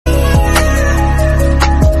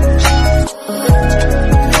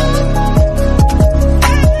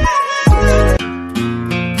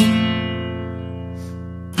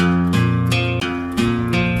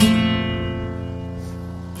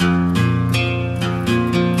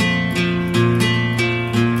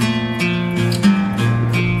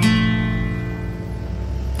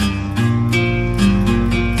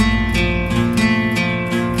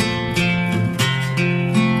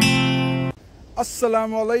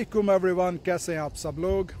अस्सलामुअलैकुम एवरीवन, कैसे हैं आप सब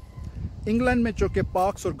लोग। इंग्लैंड में चूँकि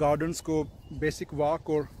पार्क्स और गार्डन्स को बेसिक वॉक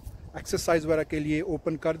और एक्सरसाइज वगैरह के लिए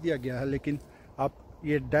ओपन कर दिया गया है, लेकिन आप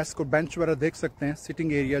ये डेस्क और बेंच वगैरह देख सकते हैं।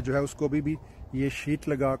 सिटिंग एरिया जो है उसको भी ये शीट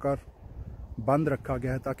लगाकर बंद रखा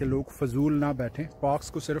गया है ताकि लोग फजूल ना बैठें। पार्क्स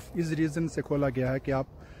को सिर्फ इस रीज़न से खोला गया है कि आप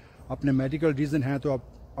अपने मेडिकल रीज़न हैं तो आप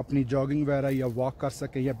अपनी जॉगिंग वगैरह या वॉक कर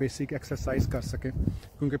सकें या बेसिक एक्सरसाइज कर सकें,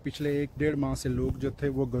 क्योंकि पिछले 1-1.5 माह से लोग जो थे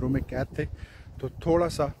वो घरों में कैद थे। तो थोड़ा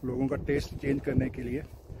सा लोगों का टेस्ट चेंज करने के लिए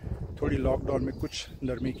थोड़ी लॉकडाउन में कुछ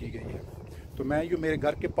नरमी की गई है। तो मैं मेरे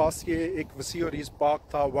घर के पास ये एक वसी और ईज पार्क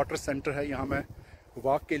था, वाटर सेंटर है, यहाँ मैं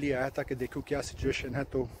वॉक के लिए आया था कि देखूँ क्या सिचुएशन है।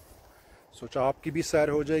 तो सोचा आपकी भी सैर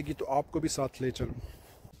हो जाएगी तो आपको भी साथ ले चलूँ।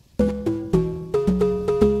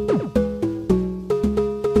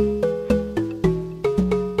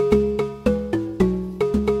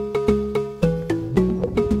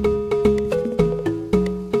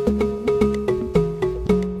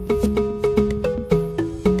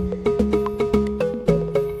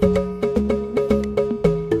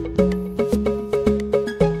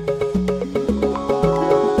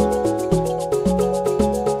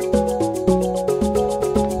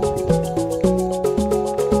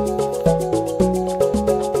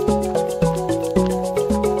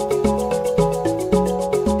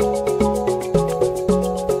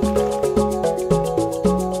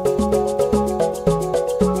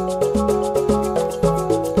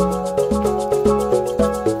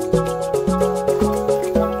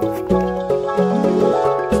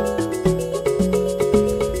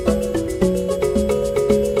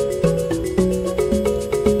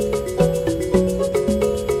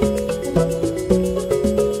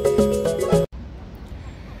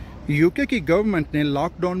 यूके की गवर्नमेंट ने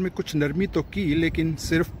लॉकडाउन में कुछ नरमी तो की, लेकिन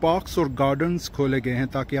सिर्फ पार्क्स और गार्डन्स खोले गए हैं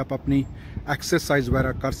ताकि आप अपनी एक्सरसाइज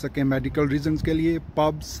वगैरह कर सकें। मेडिकल रीजंस के लिए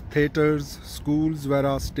पब्स, थिएटर्स, स्कूल्स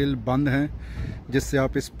वगैरह स्टिल बंद हैं, जिससे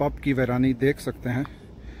आप इस पब की वीरानी देख सकते हैं।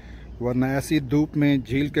 वरना ऐसी धूप में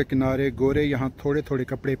झील के किनारे गोरे यहाँ थोड़े थोड़े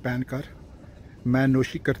कपड़े पहनकर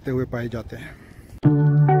मैनोशी करते हुए पाए जाते हैं।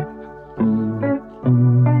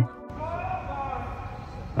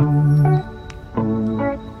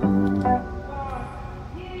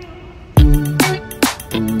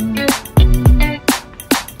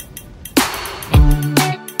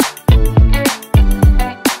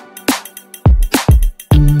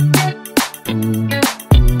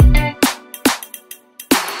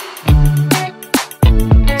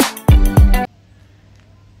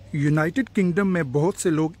 यूनाइटेड किंगडम में बहुत से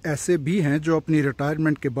लोग ऐसे भी हैं जो अपनी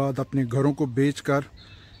रिटायरमेंट के बाद अपने घरों को बेचकर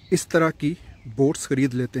इस तरह की बोट्स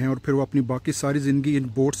ख़रीद लेते हैं और फिर वो अपनी बाकी सारी ज़िंदगी इन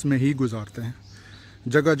बोट्स में ही गुजारते हैं।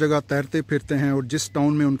 जगह जगह तैरते फिरते हैं और जिस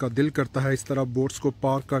टाउन में उनका दिल करता है इस तरह बोट्स को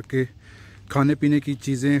पार्क करके खाने पीने की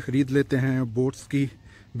चीज़ें ख़रीद लेते हैं, बोट्स की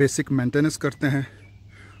बेसिक मेंटेनेंस करते हैं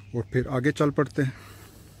और फिर आगे चल पड़ते हैं।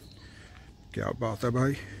 क्या बात है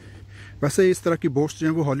भाई। वैसे इस तरह की बोट्स जो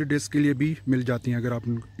हैं वो हॉलीडेज़ के लिए भी मिल जाती हैं। अगर आप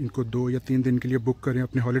इनको 2 या 3 दिन के लिए बुक करें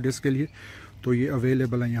अपने हॉलीडेज़ के लिए तो ये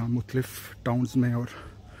अवेलेबल हैं यहाँ मुख्तलिफ टाउन्स में और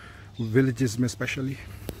विलेजेस में स्पेशली।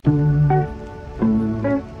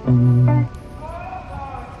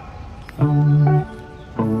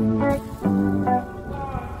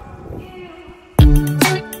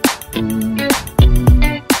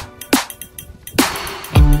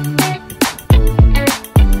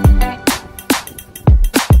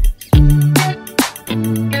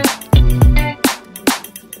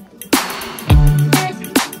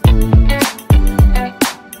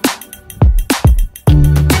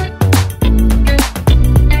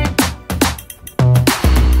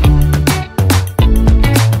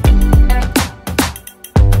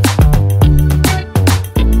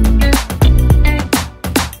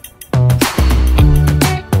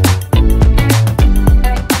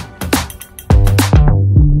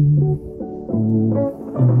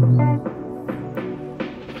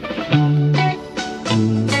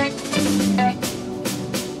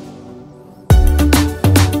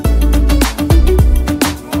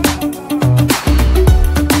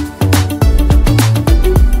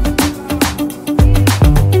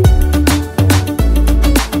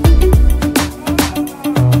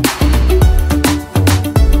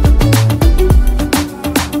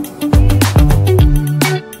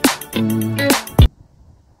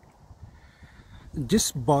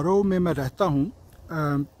 जिस बारो में मैं रहता हूँ,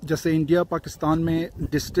 जैसे इंडिया पाकिस्तान में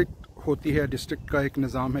डिस्ट्रिक्ट होती है, डिस्ट्रिक्ट का एक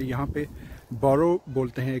निज़ाम है। यहाँ पे बारो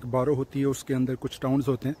बोलते हैं, एक बारो होती है, उसके अंदर कुछ टाउन्स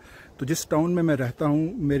होते हैं। तो जिस टाउन में मैं रहता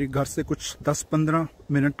हूँ मेरे घर से कुछ 10-15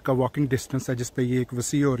 मिनट का वॉकिंग डिस्टेंस है, जिस पे ये एक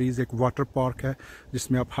वसी और एक वाटर पार्क है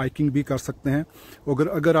जिसमें आप हाइकिंग भी कर सकते हैं।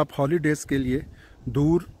 अगर आप हॉलीडेज़ के लिए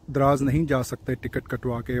दूर दराज नहीं जा सकते टिकट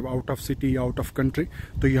कटवा के, out of city, out of country,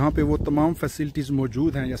 तो यहाँ पे वो तमाम फैसिलिटीज़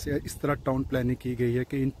मौजूद हैं। जैसे इस तरह टाउन प्लानिंग की गई है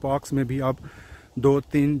कि इन पार्क्स में भी आप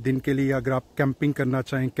 2-3 दिन के लिए अगर आप कैंपिंग करना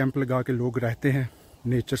चाहें, कैंप लगा के लोग रहते हैं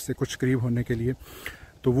नेचर से कुछ करीब होने के लिए,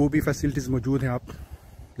 तो वो भी फैसिलिटीज़ मौजूद हैं। आप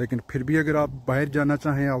लेकिन फिर भी अगर आप बाहर जाना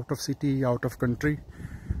चाहें आउट ऑफ सिटी या आउट ऑफ कंट्री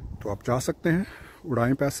तो आप जा सकते हैं,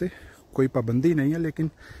 उड़ाएं पैसे, कोई पाबंदी नहीं है। लेकिन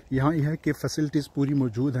यहाँ यह है कि फैसिलिटीज़ पूरी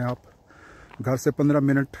मौजूद हैं। आप घर से 15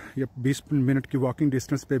 मिनट या 20 मिनट की वॉकिंग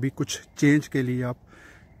डिस्टेंस पे भी कुछ चेंज के लिए आप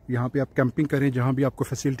यहाँ पे आप कैंपिंग करें, जहाँ भी आपको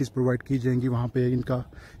फैसिलिटीज़ प्रोवाइड की जाएंगी। वहाँ पे इनका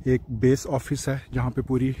एक बेस ऑफिस है जहाँ पे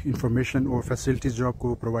पूरी इंफॉर्मेशन और फैसिलिटीज़ जो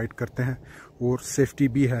आपको प्रोवाइड करते हैं, और सेफ्टी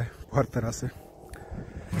भी है हर तरह से।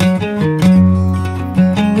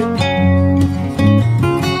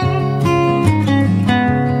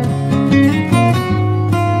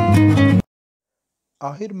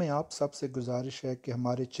 आखिर में आप सबसे गुजारिश है कि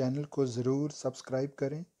हमारे चैनल को ज़रूर सब्सक्राइब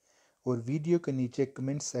करें और वीडियो के नीचे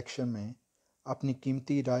कमेंट सेक्शन में अपनी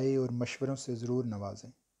कीमती राय और मशवरों से ज़रूर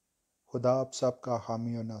नवाजें। खुदा आप सबका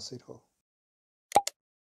हामी और नासिर हो।